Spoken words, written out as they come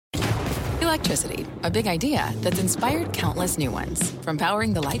electricity, a big idea that's inspired countless new ones. From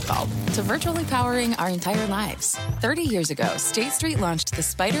powering the light bulb to virtually powering our entire lives. 30 years ago, State Street launched the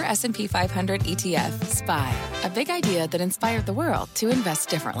Spider S&P 500 ETF, SPY. A big idea that inspired the world to invest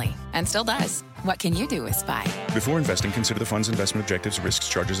differently, and still does. What can you do with SPY? Before investing, consider the fund's investment objectives, risks,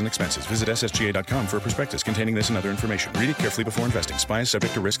 charges, and expenses. Visit ssga.com for a prospectus containing this and other information. Read it carefully before investing. SPY is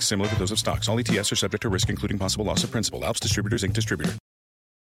subject to risks similar to those of stocks. All ETFs are subject to risk, including possible loss of principal. Alps Distributors, Inc. distributor.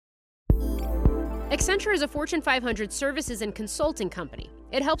 Accenture is a Fortune 500 services and consulting company.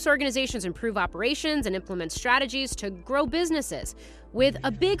 It helps organizations improve operations and implement strategies to grow businesses, with a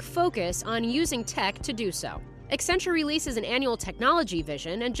big focus on using tech to do so. Accenture releases an annual technology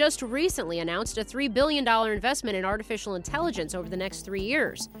vision and just recently announced a $3 billion investment in artificial intelligence over the next 3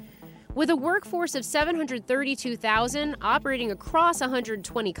 years. With a workforce of 732,000 operating across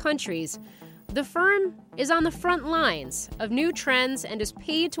 120 countries, the firm is on the front lines of new trends and is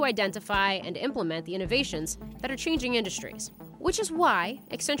paid to identify and implement the innovations that are changing industries, which is why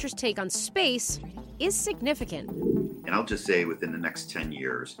Accenture's take on space is significant. And I'll just say within the next 10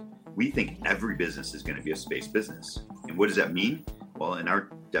 years, we think every business is going to be a space business. And what does that mean? Well, in our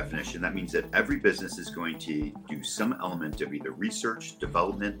definition, that means that every business is going to do some element of either research,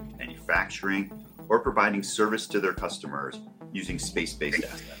 development, manufacturing, or providing service to their customers using space-based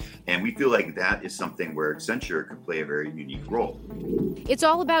assets. And we feel like that is something where Accenture could play a very unique role. It's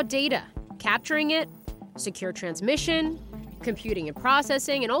all about data, capturing it, secure transmission, computing and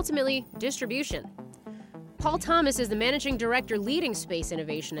processing, and ultimately distribution. Paul Thomas is the Managing Director leading space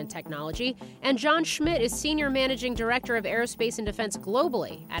innovation and technology, and John Schmidt is Senior Managing Director of Aerospace and Defense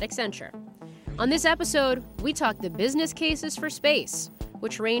globally at Accenture. On this episode, we talk the business cases for space,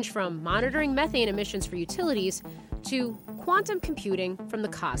 which range from monitoring methane emissions for utilities to quantum computing from the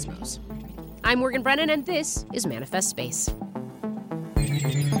cosmos. I'm Morgan Brennan, and this is Manifest Space.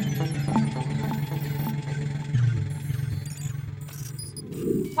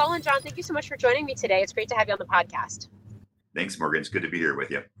 Paul and John, thank you so much for joining me today. It's great to have you on the podcast. Thanks, Morgan. It's good to be here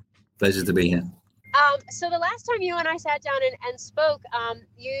with you. Pleasure to be here. So the last time you and I sat down and spoke,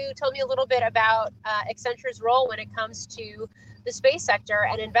 you told me a little bit about Accenture's role when it comes to the space sector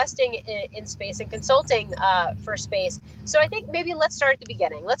and investing in space and consulting for space. So I think maybe let's start at the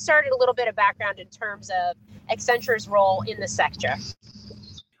beginning. Let's start at a little bit of background in terms of Accenture's role in the sector.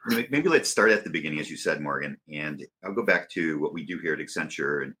 Maybe let's start at the beginning, as you said, Morgan, and I'll go back to what we do here at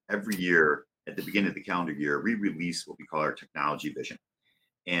Accenture. And every year, at the beginning of the calendar year, we release what we call our technology vision.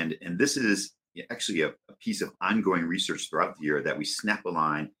 And this is actually a piece of ongoing research throughout the year that we snap a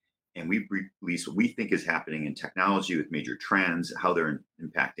line and we release what we think is happening in technology with major trends, how they're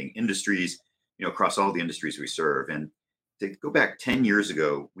impacting industries, across all the industries we serve. And to go back 10 years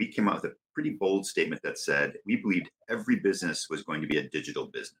ago, we came out with a pretty bold statement that said we believed every business was going to be a digital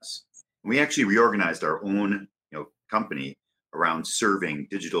business. And we actually reorganized our own company around serving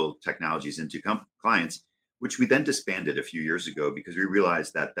digital technologies into clients, which we then disbanded a few years ago because we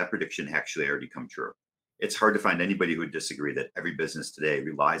realized that prediction actually already come true. It's hard to find anybody who would disagree that every business today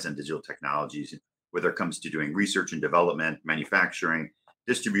relies on digital technologies, whether it comes to doing research and development, manufacturing,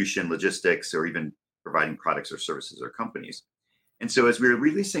 distribution, logistics, or even providing products or services or companies. And so as we were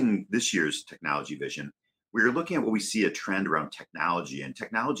releasing this year's technology vision, we were looking at what we see a trend around technology and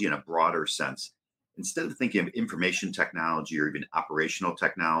technology in a broader sense. Instead of thinking of information technology or even operational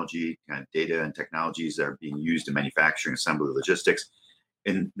technology, kind of data and technologies that are being used in manufacturing, assembly, logistics,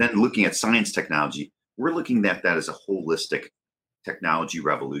 and then looking at science technology, we're looking at that as a holistic technology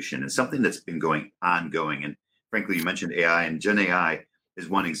revolution and something that's been ongoing. And frankly, you mentioned AI, and Gen AI is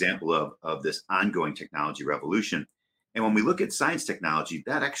one example of this ongoing technology revolution. And when we look at science technology,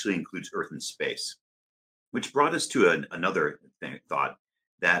 that actually includes Earth and space, which brought us to another thought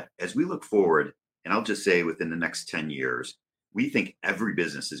that as we look forward, and I'll just say within the next 10 years, we think every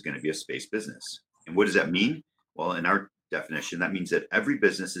business is going to be a space business. And what does that mean? Well, in our definition, that means that every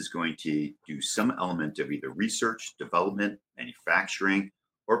business is going to do some element of either research, development, manufacturing,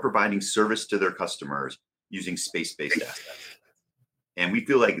 or providing service to their customers using space-based assets. And we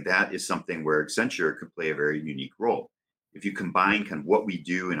feel like that is something where Accenture could play a very unique role. If you combine kind of what we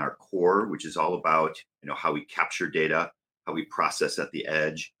do in our core, which is all about how we capture data, how we process at the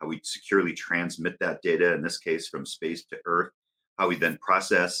edge, how we securely transmit that data, in this case from space to Earth, how we then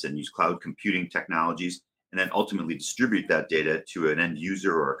process and use cloud computing technologies, and then ultimately distribute that data to an end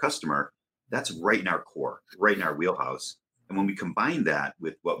user or a customer, that's right in our core, right in our wheelhouse. And when we combine that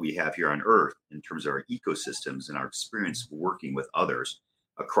with what we have here on Earth in terms of our ecosystems and our experience working with others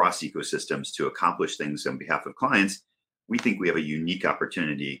across ecosystems to accomplish things on behalf of clients, we think we have a unique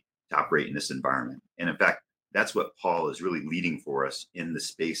opportunity to operate in this environment. And in fact, that's what Paul is really leading for us in the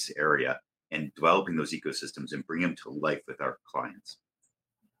space area and developing those ecosystems and bring them to life with our clients.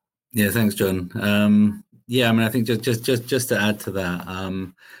 Yeah, thanks, John. Yeah, I mean, I think just to add to that,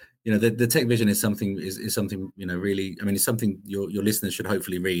 the tech vision is something really. I mean, it's something your listeners should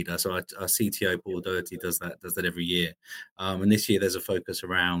hopefully read. So our CTO Paul Doherty does that every year, and this year there's a focus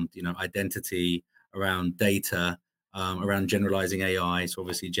around identity, around data, around generalizing AI. So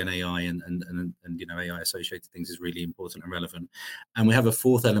obviously Gen AI and AI associated things is really important and relevant. And we have a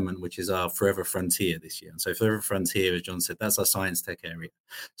fourth element, which is our Forever Frontier this year. And so Forever Frontier, as John said, that's our science tech area.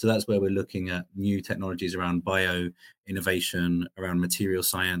 So that's where we're looking at new technologies around bio innovation, around material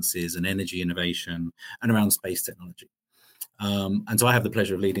sciences and energy innovation, and around space technology. And so I have the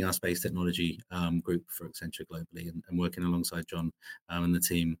pleasure of leading our space technology group for Accenture globally and working alongside John and the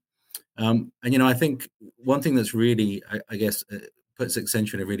team. And I think one thing that's really, I guess, puts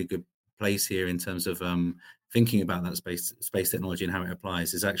Accenture in a really good place here in terms of thinking about that space technology and how it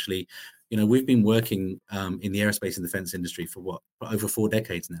applies is actually, we've been working in the aerospace and defense industry for over 4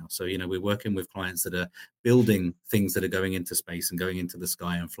 decades now. So, we're working with clients that are building things that are going into space and going into the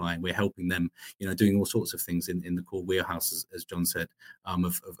sky and flying. We're helping them, doing all sorts of things in the core wheelhouse, as John said,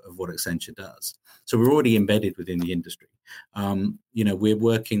 of what Accenture does. So we're already embedded within the industry. We're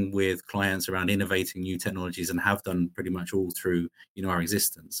working with clients around innovating new technologies and have done pretty much all through, our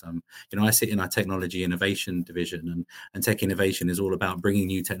existence. I sit in our technology innovation division, and tech innovation is all about bringing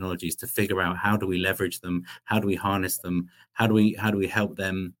new technologies to figure out how do we leverage them, how do we harness them, how do we help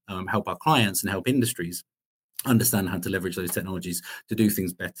them, help our clients and help industries understand how to leverage those technologies to do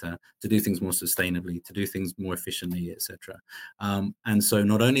things better, to do things more sustainably, to do things more efficiently, etc. And so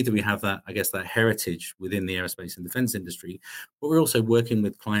not only do we have that, I guess, that heritage within the aerospace and defense industry, but we're also working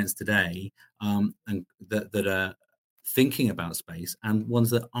with clients today and that are thinking about space and ones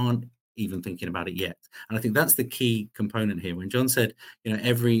that aren't even thinking about it yet. And I think that's the key component here. When John said,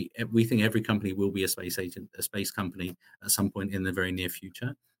 we think every company will be a space agent, a space company at some point in the very near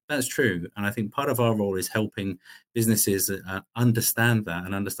future. That's true. And I think part of our role is helping businesses understand that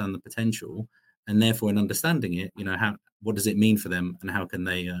and understand the potential. And therefore, in understanding it, what does it mean for them and how can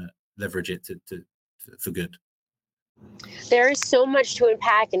they leverage it for good? There is so much to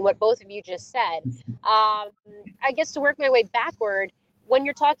unpack in what both of you just said. I guess to work my way backward, when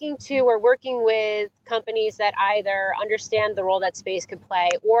you're talking to or working with companies that either understand the role that space could play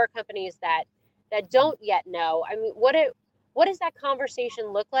or companies that don't yet know, I mean, what does that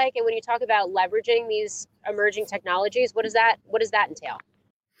conversation look like? And when you talk about leveraging these emerging technologies, what does that entail?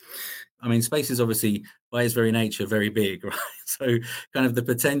 I mean, space is obviously, by its very nature, very big, right? So kind of the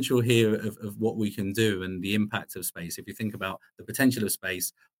potential here of what we can do and the impact of space, if you think about the potential of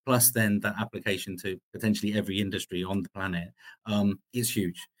space, plus then that application to potentially every industry on the planet, is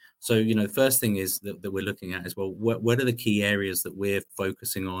huge. So, the first thing is that we're looking at is, well, what are the key areas that we're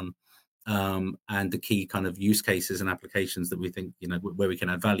focusing on and the key kind of use cases and applications that we think, where we can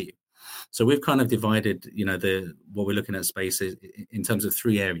add value. So we've kind of divided, what we're looking at space in terms of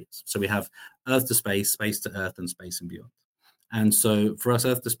 3 areas. So we have Earth to space, space to Earth, and space and beyond. And so for us,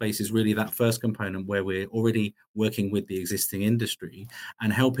 Earth to space is really that first component where we're already working with the existing industry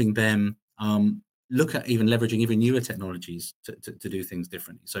and helping them look at even leveraging even newer technologies to do things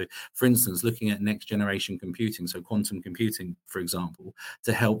differently. So, for instance, looking at next generation computing, so quantum computing, for example,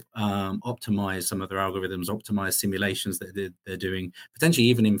 to help optimize some of their algorithms, optimize simulations that they're doing, potentially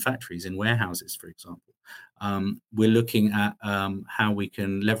even in factories, in warehouses, for example. We're looking at how we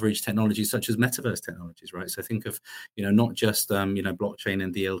can leverage technologies such as metaverse technologies, right? So think of, not just, blockchain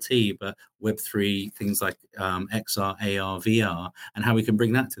and DLT, but Web3, things like XR, AR, VR, and how we can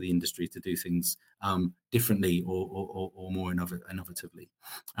bring that to the industry to do things differently or more innovatively.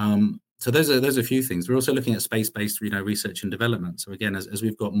 So those are a few things. We're also looking at space-based, research and development. So again, as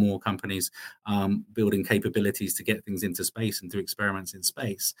we've got more companies building capabilities to get things into space and do experiments in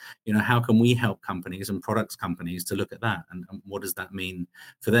space, how can we help companies and products companies to look at that and what does that mean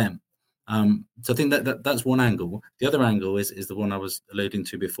for them? So I think that's one angle. The other angle is the one I was alluding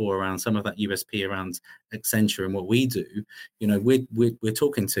to before around some of that USP around Accenture and what we do. We're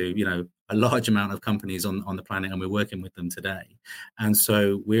talking to a large amount of companies on the planet, and we're working with them today. And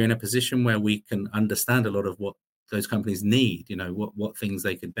so we're in a position where we can understand a lot of what those companies need, what things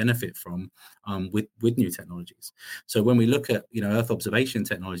they could benefit from with new technologies. So when we look at, Earth observation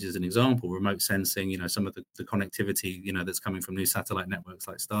technology as an example, remote sensing, some of the connectivity, that's coming from new satellite networks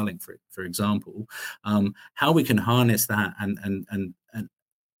like Starlink, for example, how we can harness that and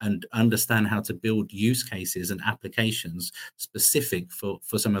and understand how to build use cases and applications specific for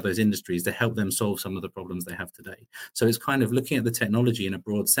some of those industries to help them solve some of the problems they have today. So it's kind of looking at the technology in a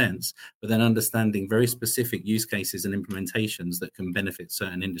broad sense, but then understanding very specific use cases and implementations that can benefit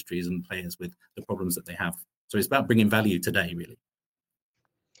certain industries and players with the problems that they have. So it's about bringing value today, really.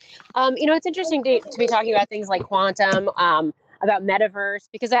 It's interesting to be talking about things like quantum, about metaverse,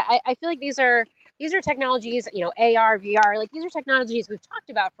 because I feel like these are technologies, AR, VR, like these are technologies we've talked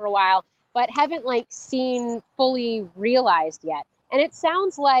about for a while, but haven't like seen fully realized yet. And it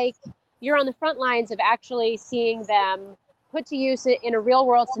sounds like you're on the front lines of actually seeing them put to use in a real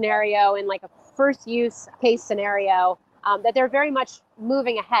world scenario, in like a first use case scenario, that they're very much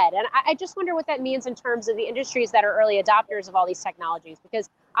moving ahead. And I just wonder what that means in terms of the industries that are early adopters of all these technologies, because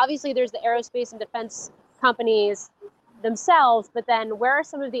obviously there's the aerospace and defense companies themselves, but then where are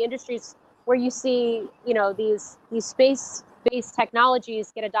some of the industries where you see, these space-based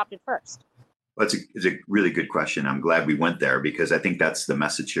technologies get adopted first? Well, it's a really good question. I'm glad we went there, because I think that's the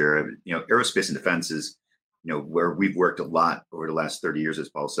message here. Aerospace and defense is, where we've worked a lot over the last 30 years, as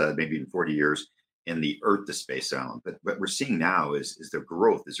Paul said, maybe even 40 years, in the Earth to space element. But what we're seeing now is the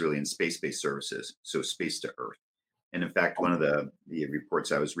growth is really in space-based services, so space to Earth. And in fact, one of the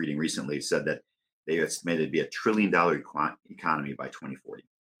reports I was reading recently said that they estimated to be $1 trillion economy by 2040,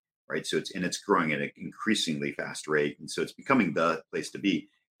 right? So it's growing at an increasingly fast rate, and so it's becoming the place to be.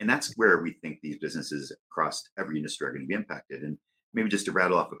 And that's where we think these businesses across every industry are going to be impacted. And maybe just to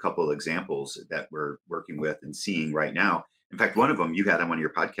rattle off a couple of examples that we're working with and seeing right now. In fact, one of them you had on one of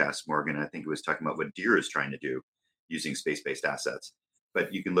your podcasts, Morgan. I think it was talking about what Deere is trying to do using space-based assets.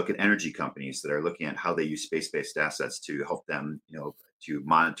 But you can look at energy companies that are looking at how they use space-based assets to help them, to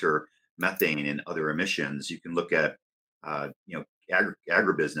monitor methane and other emissions. You can look at,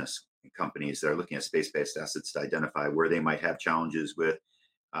 agribusiness companies that are looking at space-based assets to identify where they might have challenges with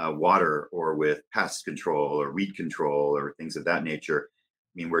water or with pest control or weed control or things of that nature.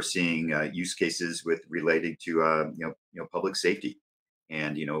 I mean, we're seeing use cases related to public safety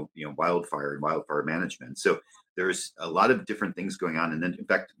and wildfire and wildfire management. So there's a lot of different things going on. And then, in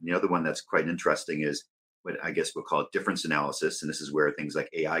fact, the other one that's quite interesting is what I guess we'll call difference analysis. And this is where things like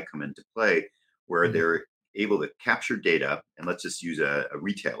AI come into play, where they're able to capture data. And let's just use a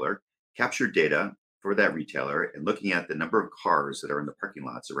retailer, capture data for that retailer and looking at the number of cars that are in the parking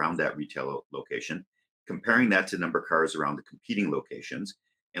lots around that retail location, comparing that to the number of cars around the competing locations,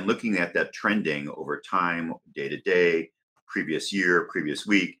 and looking at that trending over time, day to day, previous year, previous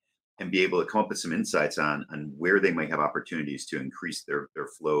week, and be able to come up with some insights on where they might have opportunities to increase their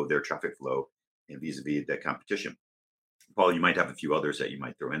flow, their traffic flow, and vis-a-vis that competition. Paul, you might have a few others that you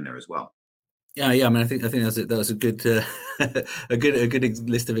might throw in there as well. Yeah. I mean, I think that's a good a good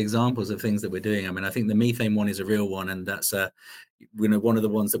list of examples of things that we're doing. I mean, I think the methane one is a real one, and that's one of the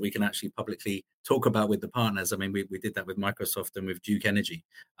ones that we can actually publicly talk about with the partners. I mean, we did that with Microsoft and with Duke Energy,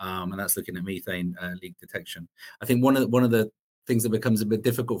 and that's looking at methane leak detection. I think one of the things that becomes a bit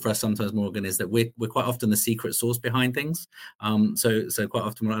difficult for us sometimes, Morgan, is that we're quite often the secret sauce behind things. So quite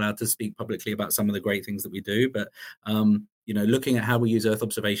often we're not allowed to speak publicly about some of the great things that we do, but looking at how we use Earth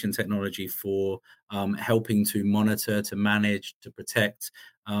observation technology for helping to monitor, to manage, to protect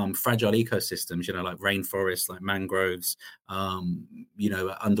fragile ecosystems, like rainforests, like mangroves,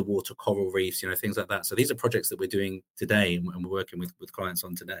 underwater coral reefs, things like that. So these are projects that we're doing today and we're working with clients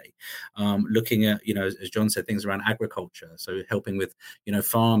on today. Looking at, as John said, things around agriculture. So helping with,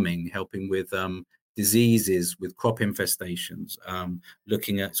 farming, helping with diseases, with crop infestations,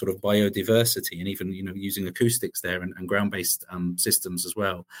 looking at sort of biodiversity and even, using acoustics there and ground-based systems as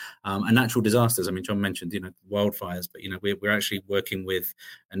well. And natural disasters. I mean, John mentioned, wildfires, but, we're actually working with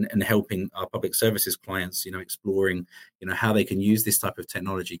and helping our public services clients, exploring, how they can use this type of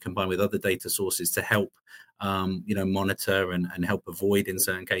technology combined with other data sources to help, monitor and help avoid in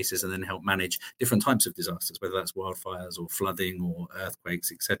certain cases, and then help manage different types of disasters, whether that's wildfires or flooding or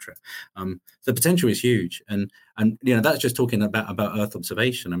earthquakes, etc. The potential is huge, and that's just talking about Earth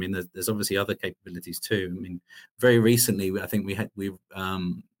observation. I mean, there's obviously other capabilities too. I mean, very recently, I think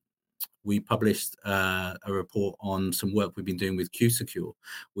we published a report on some work we've been doing with Q-Secure,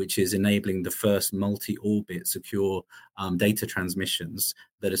 which is enabling the first multi-orbit secure data transmissions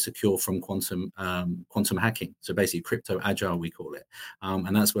that are secure from quantum hacking. So basically crypto agile, we call it.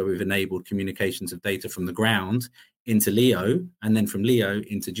 And that's where we've enabled communications of data from the ground into LEO, and then from LEO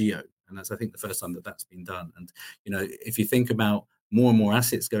into GEO. And that's, I think, the first time that's been done. And, if you think about more and more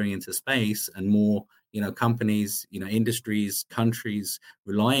assets going into space and more, companies, industries, countries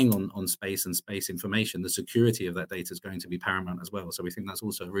relying on space and space information, the security of that data is going to be paramount as well. So we think that's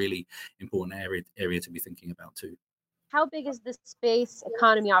also a really important area to be thinking about too. how big is the space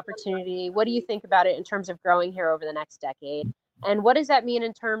economy opportunity? What do you think about it in terms of growing here over the next decade? And what does that mean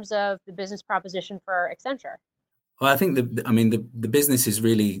in terms of the business proposition for Accenture? Well, I think the business is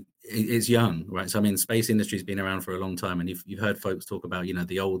really it's young, right? So I mean, space industry has been around for a long time, and you've heard folks talk about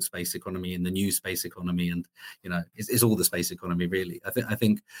the old space economy and the new space economy, and it's all the space economy really. I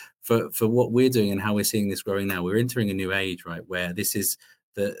think for what we're doing and how we're seeing this growing now, we're entering a new age, right? Where this is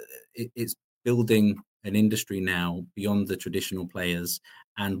it's building an industry now beyond the traditional players,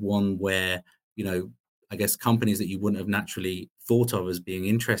 and one where I guess companies that you wouldn't have naturally thought of as being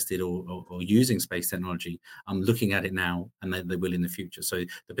interested or using space technology, I'm looking at it now, and they will in the future. So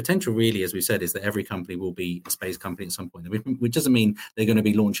the potential really, as we said, is that every company will be a space company at some point, which doesn't mean they're going to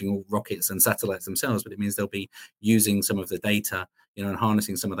be launching all rockets and satellites themselves, but it means they'll be using some of the data, and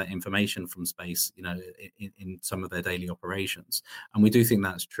harnessing some of that information from space, in some of their daily operations. And we do think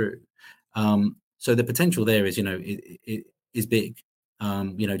that's true. So the potential there is, it is big.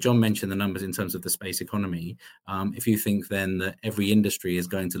 John mentioned the numbers in terms of the space economy. If you think then that every industry is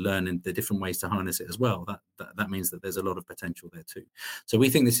going to learn in the different ways to harness it as well, that means that there's a lot of potential there too. So we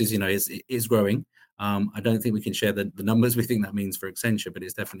think this is growing. I don't think we can share the numbers we think that means for Accenture, but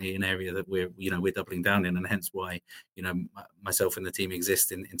it's definitely an area that we're doubling down in, and hence why myself and the team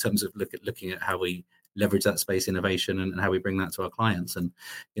exist in terms of looking at how we leverage that space innovation and how we bring that to our clients. And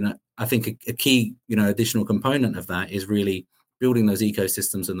I think a key additional component of that is really building those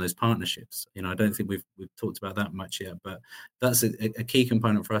ecosystems and those partnerships. I don't think we've talked about that much yet, but that's a key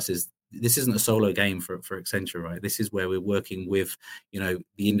component for us. Is this isn't a solo game for Accenture, right? This is where we're working with the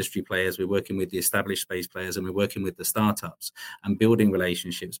industry players, we're working with the established space players, and we're working with the startups and building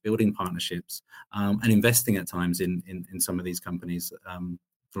relationships, building partnerships, and investing at times in some of these companies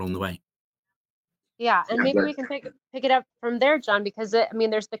along the way. Yeah, and maybe we can pick it up from there, John, because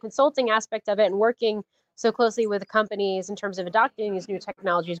there's the consulting aspect of it and working so closely with companies in terms of adopting these new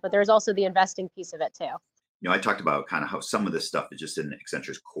technologies, but there's also the investing piece of it too. I talked about kind of how some of this stuff is just in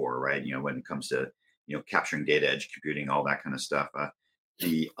Accenture's core, right? When it comes to capturing data, edge computing, all that kind of stuff.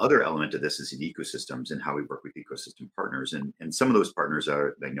 The other element of this is in ecosystems and how we work with ecosystem partners, and some of those partners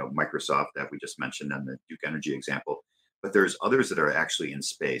are Microsoft that we just mentioned and the Duke Energy example, but there's others that are actually in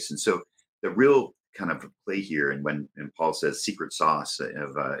space. And so the real kind of play here, and when Paul says secret sauce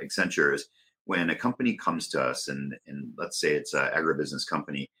of Accenture, is when a company comes to us and let's say it's an agribusiness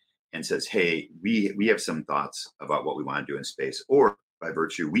company and says, hey, we have some thoughts about what we want to do in space, or by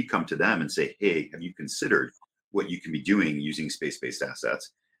virtue, we come to them and say, hey, have you considered what you can be doing using space-based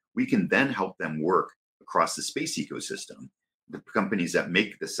assets? We can then help them work across the space ecosystem, the companies that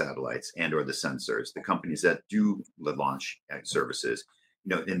make the satellites and or the sensors, the companies that do the launch services,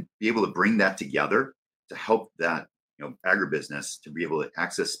 and be able to bring that together to help that agribusiness to be able to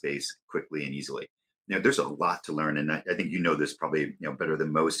access space quickly and easily. There's a lot to learn, and I think this probably better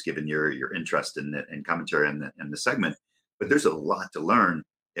than most, given your interest in commentary in the segment. But there's a lot to learn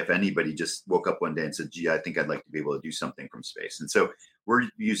if anybody just woke up one day and said, "Gee, I think I'd like to be able to do something from space." And so we're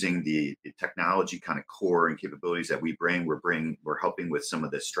using the technology kind of core and capabilities that we bring. We're helping with some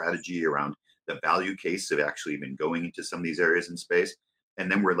of the strategy around the value case of actually even going into some of these areas in space. And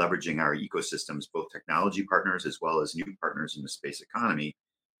then we're leveraging our ecosystems, both technology partners as well as new partners in the space economy,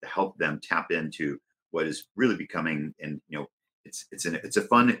 to help them tap into what is really becoming, and it's a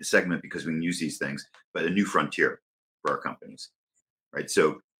fun segment because we can use these things, but a new frontier for our companies, right?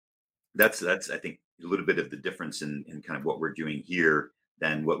 So that's I think a little bit of the difference in kind of what we're doing here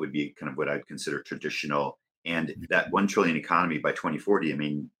than what would be kind of what I'd consider traditional. And that 1 trillion economy by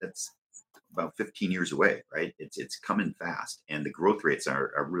 2040, that's about 15 years away, right? It's coming fast, and the growth rates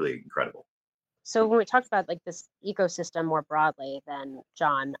are really incredible. So when we talk about like this ecosystem more broadly, then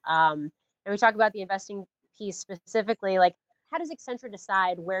John, and we talk about the investing piece specifically, like how does Accenture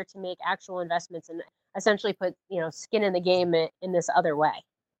decide where to make actual investments and essentially put skin in the game in this other way?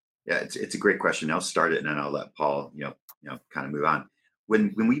 Yeah, it's a great question. I'll start it and then I'll let Paul kind of move on.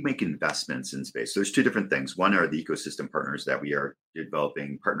 When we make investments in space, there's two different things. One are the ecosystem partners that we are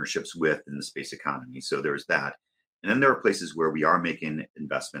developing partnerships with in the space economy. So there's that. And then there are places where we are making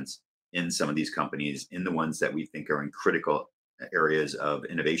investments in some of these companies, in the ones that we think are in critical areas of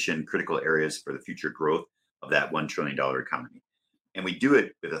innovation, critical areas for the future growth of that $1 trillion economy. And we do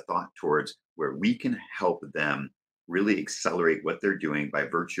it with a thought towards where we can help them really accelerate what they're doing by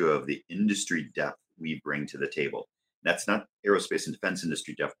virtue of the industry depth we bring to the table. That's not aerospace and defense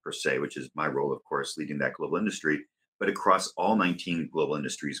industry depth per se, which is my role, of course, leading that global industry, but across all 19 global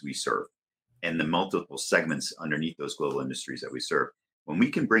industries we serve and the multiple segments underneath those global industries that we serve. When we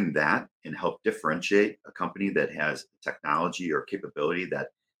can bring that and help differentiate a company that has technology or capability that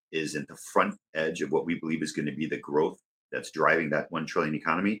is at the front edge of what we believe is going to be the growth that's driving that 1 trillion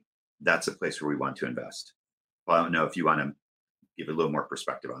economy, that's a place where we want to invest. Well, I don't know if you want to give a little more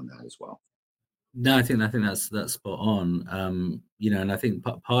perspective on that as well. No, I think that's spot on. And I think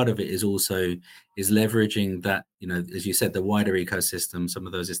part of it is also leveraging that, as you said, the wider ecosystem, some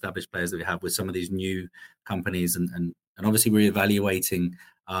of those established players that we have with some of these new companies, and obviously we're evaluating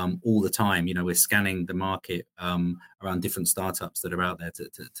all the time. We're scanning the market around different startups that are out there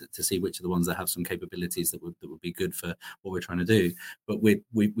to see which are the ones that have some capabilities that would be good for what we're trying to do. But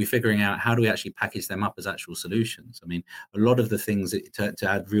we're figuring out how do we actually package them up as actual solutions. I mean, a lot of the things to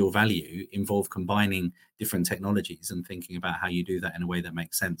add real value involve combining different technologies and thinking about how you do that in a way that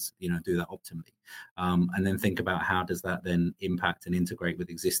makes sense, do that optimally. And then think about how does that then impact and integrate with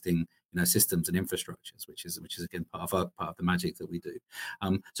existing systems and infrastructures, which is again part of the magic that we do.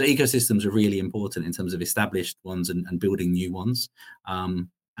 So ecosystems are really important in terms of established ones and building new ones.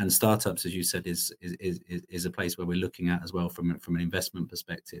 And startups, as you said, is a place where we're looking at as well from an investment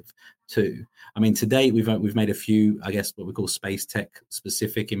perspective too. I mean, to date we've made a few, I guess, what we call space tech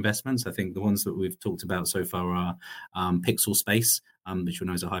specific investments. I think the ones that we've talked about so far are Pixel Space, which we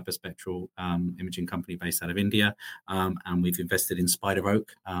know is a hyperspectral imaging company based out of India, and we've invested in Spider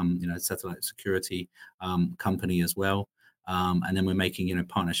Oak, satellite security company as well. And then we're making,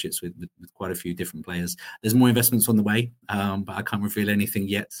 partnerships with quite a few different players. There's more investments on the way, but I can't reveal anything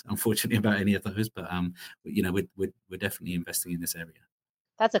yet, unfortunately, about any of those. But we're definitely investing in this area.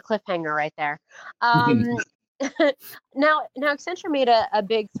 That's a cliffhanger right there. Now Accenture made a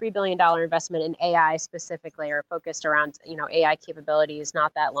big $3 billion investment in AI specifically, or focused around AI capabilities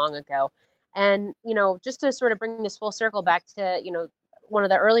not that long ago. And just to sort of bring this full circle back to one of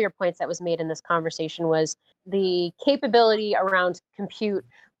the earlier points that was made in this conversation was the capability around compute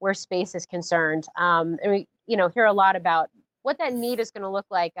where space is concerned. And we hear a lot about what that need is going to look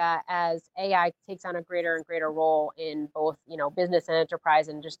like as AI takes on a greater and greater role in both business and enterprise,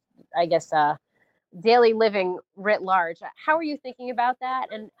 and just I guess daily living writ large. How are you thinking about that,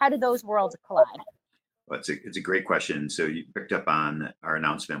 and how do those worlds collide? Well, it's a great question. So you picked up on our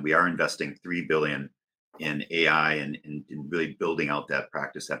announcement. We are investing $3 billion in AI and really building out that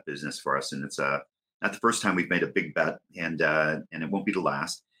practice, that business for us. And it's not the first time we've made a big bet, and it won't be the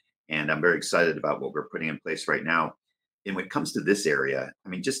last. And I'm very excited about what we're putting in place right now. And when it comes to this area, I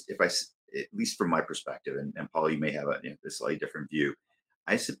mean, just at least from my perspective, and Paul, you may have a slightly different view.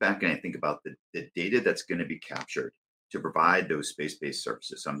 I sit back and I think about the data that's going to be captured to provide those space-based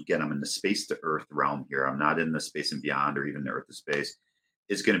services. So I'm in the space to Earth realm here. I'm not in the space and beyond, or even the Earth to space.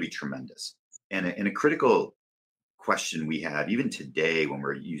 It's going to be tremendous. And a critical question we have, even today when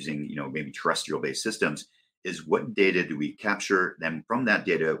we're using, maybe terrestrial-based systems, is what data do we capture? Then from that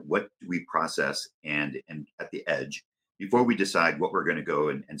data, what do we process and at the edge before we decide what we're going to go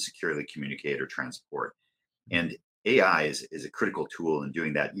and securely communicate or transport? And AI is a critical tool in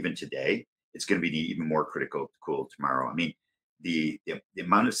doing that even today. It's going to be even more critical tool tomorrow. I mean, the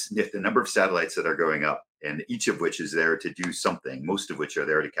number of satellites that are going up, and each of which is there to do something, most of which are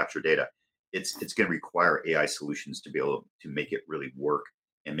there to capture data. It's going to require AI solutions to be able to make it really work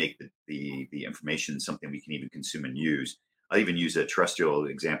and make the information something we can even consume and use. I'll even use a terrestrial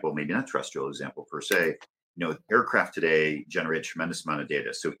example, maybe not terrestrial example per se. Aircraft today generate a tremendous amount of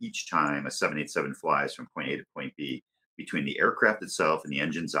data. So each time a 787 flies from point A to point B, between the aircraft itself and the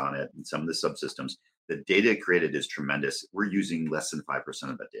engines on it and some of the subsystems, the data created is tremendous. We're using less than 5%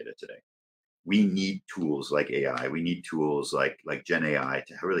 of that data today. We need tools like AI. We need tools like Gen AI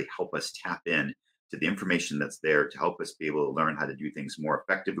to really help us tap in to the information that's there to help us be able to learn how to do things more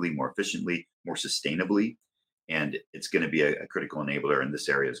effectively, more efficiently, more sustainably. And it's going to be a critical enabler in this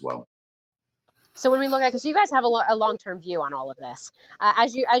area as well. So when we look at, because you guys have a long-term view on all of this,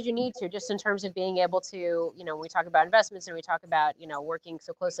 as you need to, just in terms of being able to, when we talk about investments and we talk about, working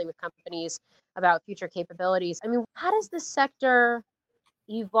so closely with companies about future capabilities. I mean, how does this sector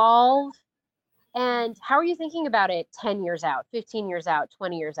evolve, and how are you thinking about it 10 years out, 15 years out,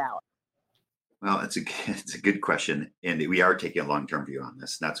 20 years out? Well, it's a good question, and we are taking a long-term view on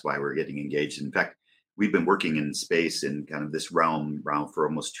this. And that's why we're getting engaged. In fact, we've been working in space in kind of this realm for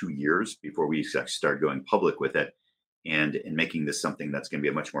almost 2 years before we actually started going public with it, and making this something that's going to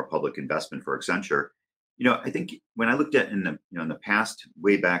be a much more public investment for Accenture. I think when I looked at in the past,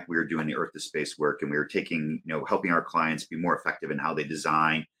 way back, we were doing the Earth to space work, and we were taking, helping our clients be more effective in how they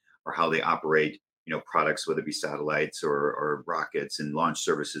design or how they operate, products, whether it be satellites or rockets and launch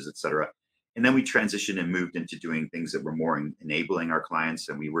services, et cetera. And then we transitioned and moved into doing things that were more enabling our clients.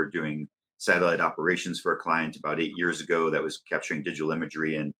 And we were doing satellite operations for a client about 8 years ago that was capturing digital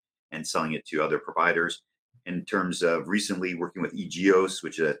imagery and selling it to other providers. In terms of recently working with EGEOS,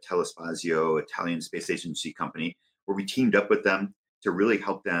 which is a Telespazio Italian space agency company, where we teamed up with them to really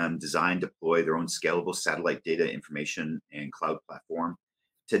help them design, deploy their own scalable satellite data information and cloud platform,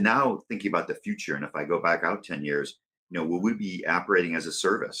 to now thinking about the future. And if I go back out 10 years, will we be operating as a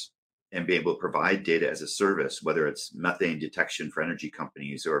service and be able to provide data as a service, whether it's methane detection for energy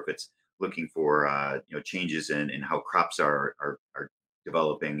companies, or if it's looking for changes in how crops are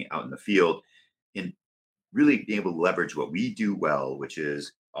developing out in the field, and really being able to leverage what we do well, which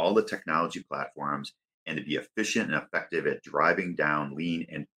is all the technology platforms, and to be efficient and effective at driving down lean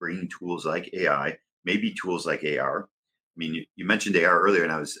and bringing tools like AI, maybe tools like AR. I mean, you mentioned AR earlier,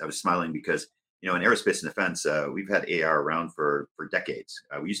 and I was smiling because in aerospace and defense, we've had AR around for decades.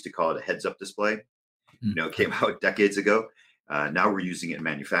 We used to call it a heads-up display. It came out decades ago. Now we're using it in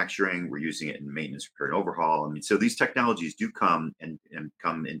manufacturing. We're using it in maintenance, repair, and overhaul. I mean, so these technologies do come and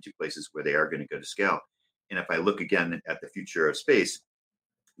come into places where they are going to go to scale. And if I look again at the future of space,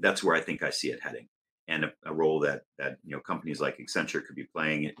 that's where I think I see it heading, and a role that companies like Accenture could be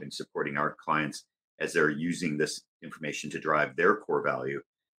playing in supporting our clients as they're using this information to drive their core value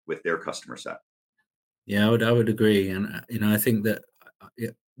with their customer set. Yeah, I would agree, and I think that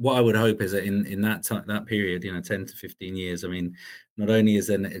what I would hope is that in that period, 10 to 15 years, I mean, not only is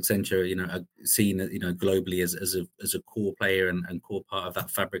then Accenture, seen, globally as a core player and core part of that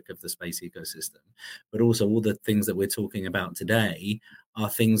fabric of the space ecosystem, but also all the things that we're talking about today are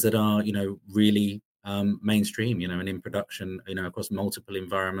things that are, really mainstream, and in production, across multiple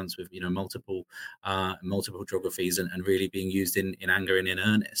environments with, multiple geographies, and really being used in anger and in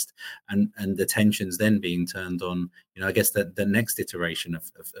earnest, and the tensions then being turned on, I guess the next iteration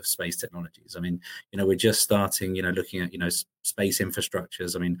of space technologies. I mean, we're just starting, looking at, space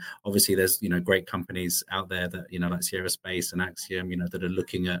infrastructures. I mean, obviously there's, great companies out there that, like Aerospace and Axiom, that are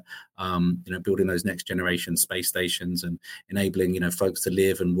looking at, building those next generation space stations and enabling, folks to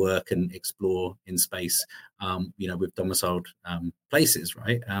live and work and explore in space, with domiciled places,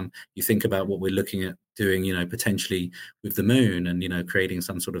 right? You think about what we're looking at doing, potentially with the moon, and, creating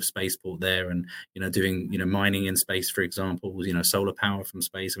some sort of spaceport there, and, doing, mining in space, for example, solar power from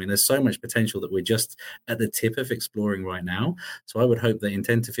space. I mean, there's so much potential that we're just at the tip of exploring right now. So I would hope that in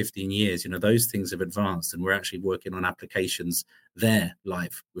 10 to 15 years, those things have advanced, and we're actually working on applications there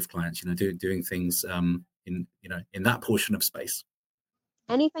live with clients, doing things in that portion of space.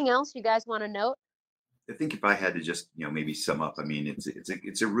 Anything else you guys want to note? I think if I had to just maybe sum up, I mean,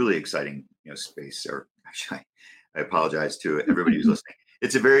 it's a really exciting space. Or actually, I apologize to everybody who's listening.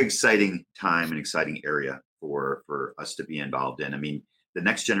 It's a very exciting time and exciting area for us to be involved in. I mean, the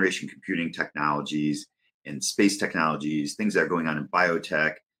next generation computing technologies and space technologies, things that are going on in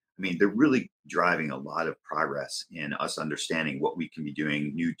biotech, I mean, they're really driving a lot of progress in us understanding what we can be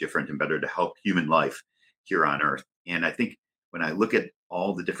doing new, different, and better to help human life here on Earth. And I think when I look at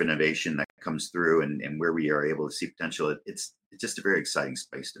all the different innovation that comes through and where we are able to see potential, it's just a very exciting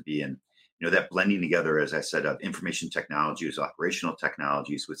space to be in. That blending together, as I said, of information technologies, operational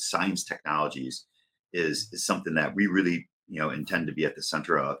technologies with science technologies is something that we really, intend to be at the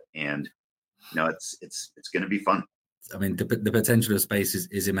center of. And, it's going to be fun. I mean, the potential of space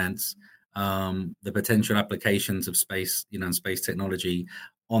is immense. The potential applications of space, and space technology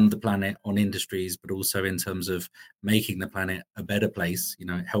on the planet, on industries, but also in terms of making the planet a better place,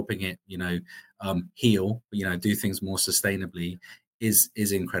 helping it, heal, do things more sustainably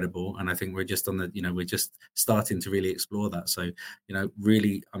is incredible. And I think we're just we're just starting to really explore that. So,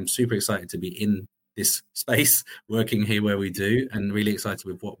 really, I'm super excited to be in this space, working here where we do, and really excited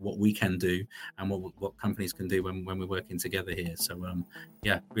with what we can do and what companies can do when we're working together here. So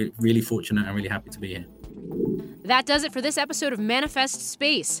really fortunate and really happy to be here. That does it for this episode of Manifest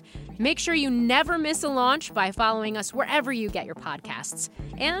Space. Make sure you never miss a launch by following us wherever you get your podcasts,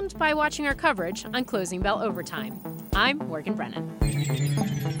 and by watching our coverage on Closing Bell Overtime. I'm Morgan Brennan.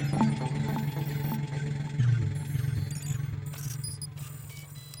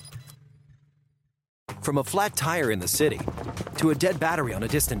 From a flat tire in the city to a dead battery on a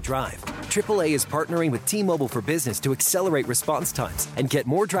distant drive, AAA is partnering with T-Mobile for Business to accelerate response times and get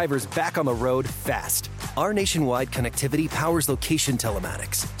more drivers back on the road fast. Our nationwide connectivity powers location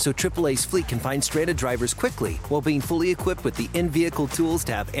telematics, so AAA's fleet can find stranded drivers quickly while being fully equipped with the in-vehicle tools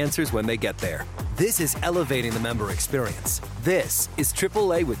to have answers when they get there. This is elevating the member experience. This is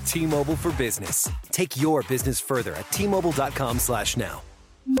AAA with T-Mobile for Business. Take your business further at T-Mobile.com/now.